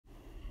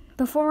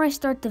Before I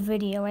start the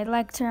video, I'd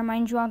like to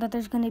remind you all that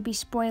there's going to be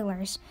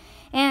spoilers,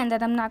 and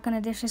that I'm not going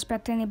to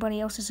disrespect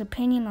anybody else's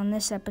opinion on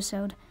this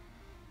episode.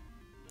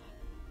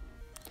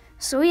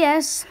 So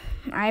yes,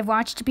 I've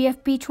watched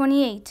BFB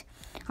 28,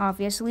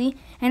 obviously,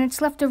 and it's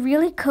left a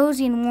really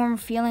cozy and warm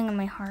feeling in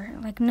my heart,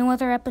 like no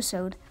other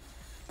episode.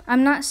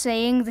 I'm not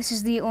saying this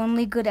is the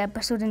only good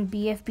episode in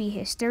BFB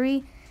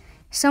history.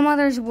 Some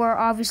others were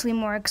obviously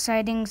more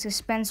exciting,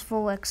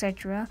 suspenseful,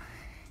 etc.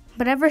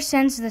 But ever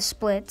since the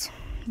split,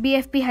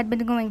 BFB had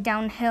been going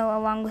downhill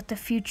along with the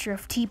future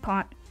of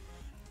Teapot.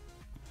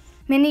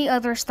 Many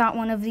others thought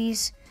one of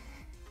these,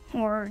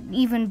 or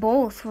even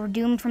both, were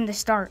doomed from the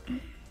start.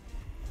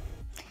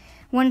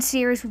 One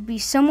series would be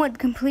somewhat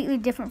completely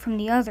different from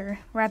the other,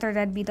 rather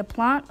that'd be the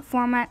plot,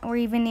 format, or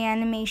even the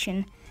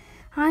animation.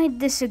 I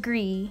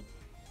disagree,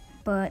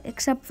 but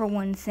except for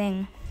one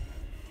thing.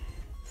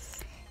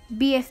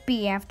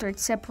 BFB, after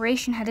its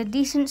separation, had a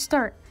decent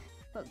start,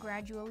 but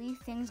gradually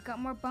things got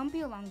more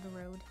bumpy along the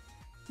road.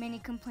 Many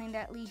complained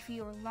that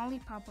Leafy or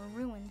Lollipop were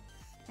ruined,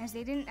 as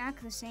they didn't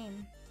act the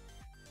same.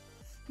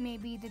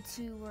 Maybe the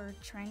two were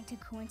trying to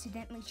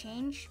coincidentally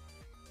change?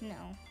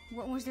 No.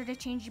 What was there to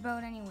change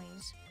about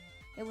anyways?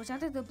 It was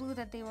out of the blue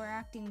that they were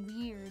acting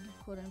weird,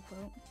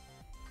 quote-unquote.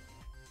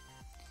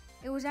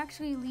 It was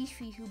actually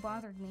Leafy who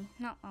bothered me,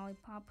 not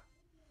Lollipop.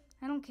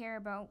 I don't care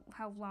about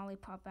how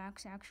Lollipop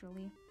acts,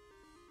 actually.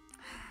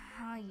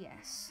 Ah,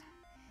 yes.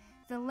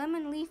 The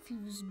lemon leaf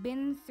who's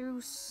been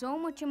through so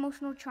much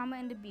emotional trauma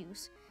and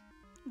abuse.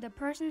 The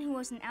person who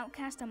was an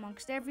outcast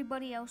amongst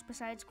everybody else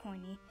besides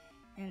Coiny.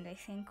 And I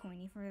thank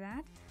Coiny for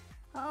that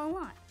a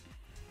lot.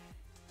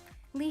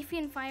 Leafy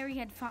and Fiery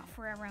had fought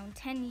for around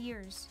 10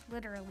 years,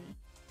 literally.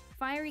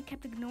 Fiery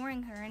kept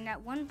ignoring her, and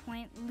at one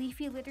point,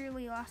 Leafy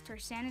literally lost her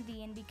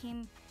sanity and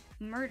became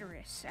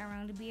murderous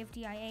around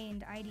BFDIA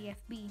and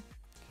IDFB,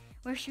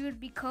 where she would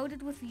be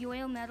coated with the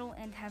oil metal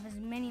and have as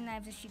many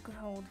knives as she could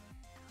hold.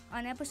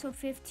 On episode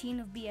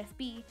 15 of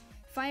BFB,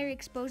 Fiery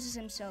exposes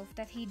himself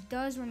that he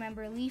does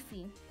remember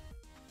Leafy.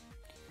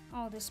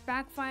 All this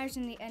backfires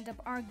and they end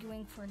up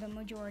arguing for the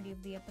majority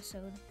of the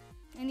episode,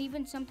 and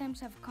even sometimes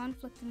have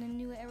conflict in the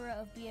new era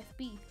of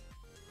BFB.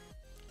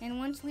 And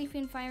once Leafy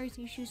and Fiery's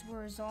issues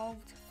were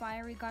resolved,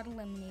 Fiery got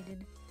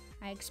eliminated.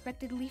 I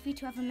expected Leafy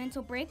to have a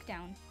mental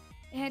breakdown.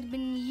 It had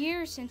been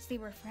years since they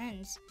were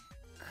friends.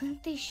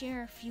 Couldn't they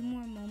share a few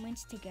more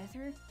moments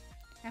together?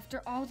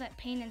 After all that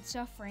pain and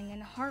suffering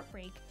and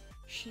heartbreak,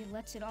 she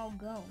lets it all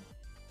go.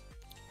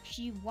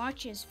 She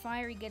watches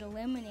Fiery get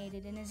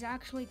eliminated and is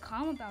actually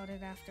calm about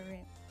it after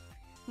it.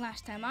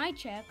 Last time I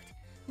checked,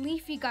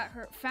 Leafy got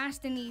hurt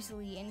fast and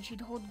easily, and she'd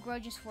hold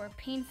grudges for a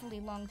painfully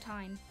long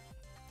time.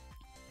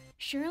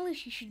 Surely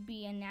she should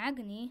be in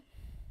agony.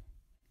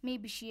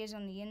 Maybe she is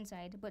on the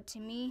inside, but to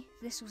me,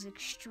 this was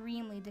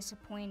extremely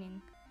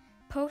disappointing.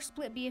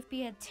 Post-split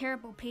BFB had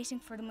terrible pacing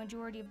for the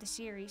majority of the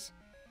series.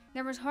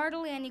 There was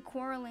hardly any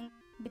quarreling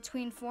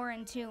between 4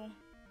 and 2,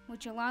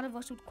 which a lot of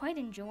us would quite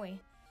enjoy.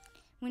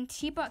 When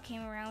Teapot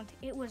came around,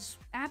 it was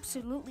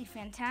absolutely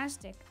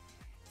fantastic.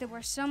 There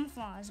were some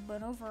flaws,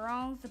 but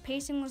overall, the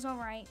pacing was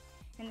alright,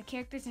 and the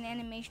characters and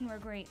animation were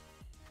great.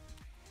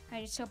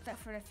 I just hope that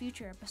for the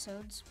future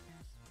episodes.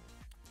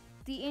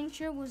 The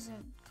intro was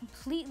a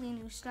completely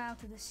new style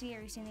to the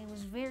series, and it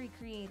was very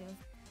creative.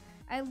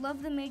 I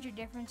love the major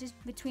differences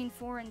between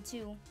 4 and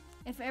 2.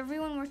 If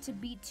everyone were to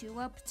beat 2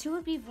 up, 2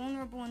 would be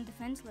vulnerable and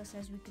defenseless,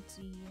 as we could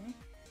see here.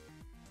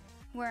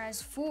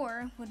 Whereas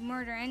 4 would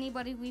murder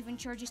anybody who even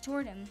charges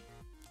toward him.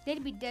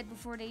 They'd be dead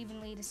before they even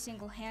laid a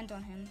single hand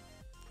on him.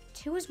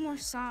 2 is more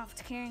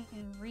soft, caring,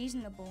 and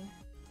reasonable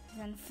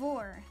than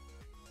 4,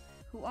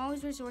 who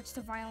always resorts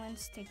to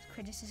violence, takes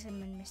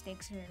criticism and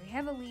mistakes very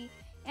heavily,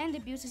 and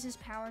abuses his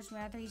powers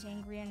whether he's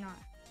angry or not.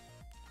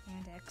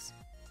 And X.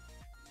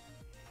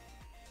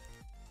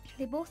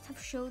 They both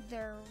have showed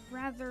their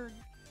rather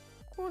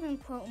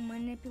quote-unquote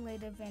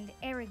manipulative and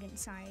arrogant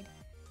side,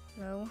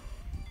 though.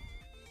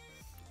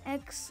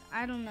 X,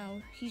 I don't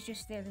know, he's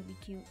just there to be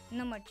cute.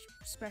 Not much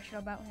special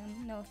about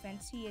him, no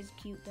offense, he is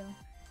cute though.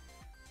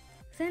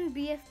 Then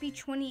BFB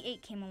 28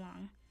 came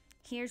along.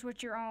 Here's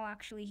what you're all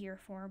actually here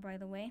for, by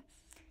the way.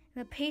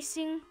 The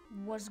pacing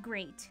was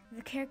great.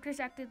 The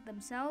characters acted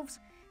themselves,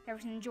 there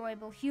was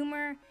enjoyable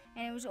humor,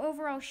 and it was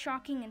overall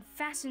shocking and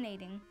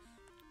fascinating.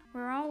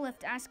 We're all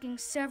left asking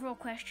several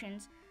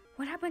questions.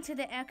 What happened to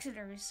the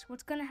Exiters?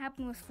 What's gonna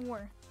happen with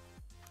 4?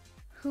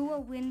 Who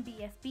will win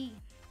BFB?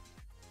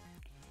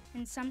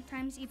 And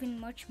sometimes even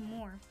much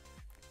more.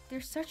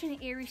 There's such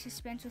an eerie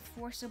suspense with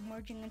 4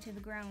 submerging into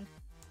the ground,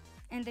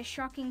 and the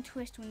shocking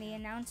twist when the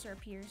announcer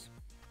appears,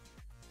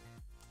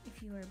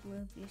 if you are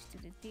oblivious to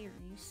the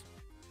theories.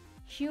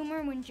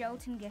 Humor when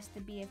Gelatin guessed the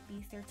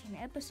BFB 13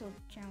 episode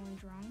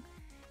challenge wrong,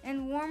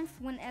 and warmth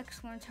when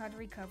X learns how to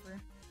recover.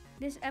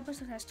 This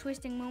episode has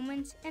twisting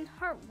moments and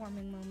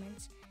heartwarming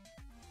moments,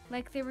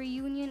 like the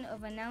reunion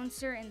of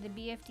announcer and the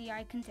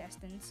BFDI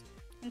contestants,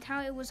 and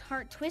how it was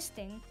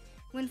heart-twisting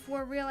when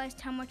 4 realized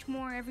how much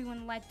more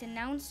everyone liked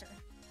announcer.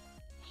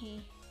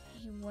 He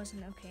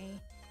wasn't okay.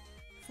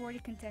 40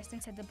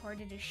 contestants had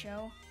departed the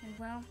show, and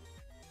well,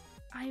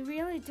 I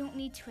really don't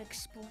need to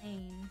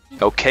explain.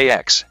 Okay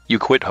X, you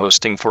quit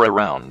hosting for a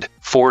round.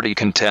 40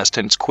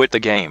 contestants quit the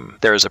game.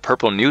 There's a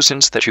purple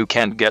nuisance that you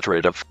can't get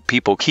rid of.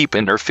 People keep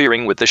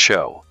interfering with the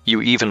show.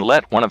 You even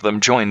let one of them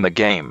join the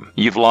game.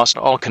 You've lost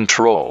all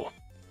control.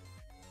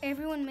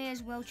 Everyone may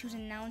as well choose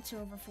an announcer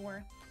over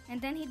 4, and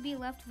then he'd be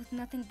left with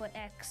nothing but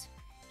X.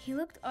 He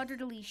looked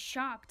utterly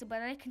shocked,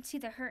 but I could see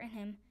the hurt in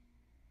him.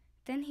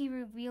 Then he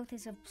revealed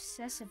his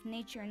obsessive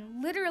nature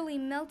and literally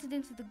melted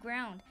into the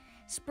ground,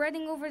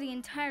 spreading over the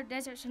entire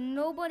desert so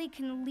nobody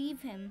can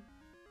leave him.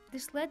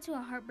 This led to a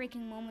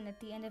heartbreaking moment at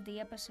the end of the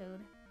episode.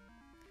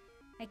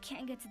 I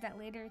can't get to that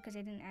later because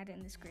I didn't add it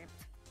in the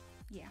script.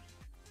 Yeah.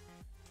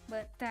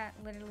 But that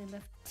literally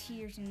left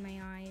tears in my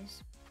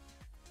eyes.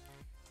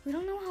 We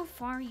don't know how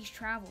far he's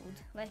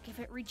traveled, like if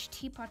it reached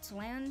Teapot's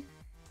land.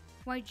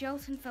 Why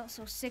Gelatin felt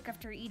so sick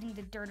after eating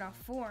the dirt off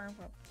 4,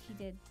 well, he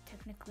did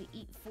technically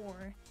eat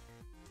 4.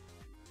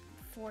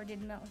 4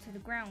 did melt into the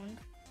ground.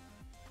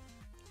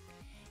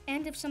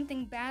 And if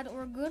something bad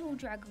or good will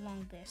drag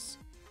along this.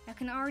 I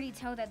can already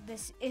tell that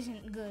this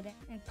isn't good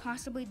and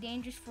possibly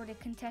dangerous for the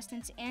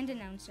contestants and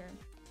announcer.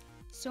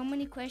 So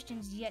many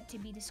questions yet to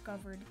be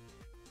discovered.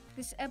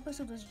 This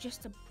episode was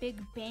just a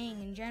big bang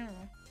in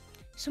general.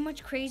 So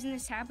much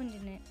craziness happened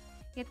in it,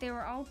 yet they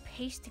were all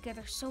paced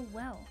together so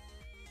well.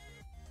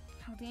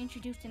 How they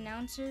introduced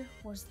announcer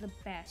was the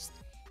best.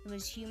 It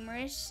was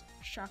humorous,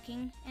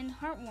 shocking, and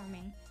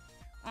heartwarming.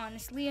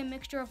 Honestly, a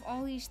mixture of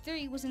all these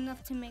 3 was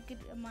enough to make it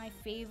my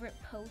favorite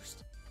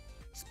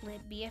post-split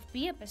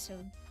BFB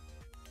episode.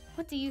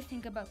 What do you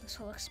think about this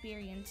whole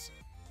experience?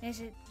 Is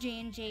it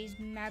J&J's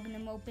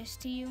magnum opus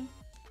to you?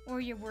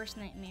 Or your worst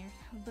nightmare?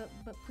 But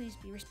please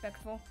be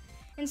respectful.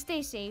 And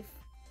stay safe.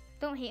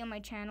 Don't hate on my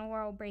channel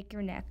or I'll break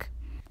your neck.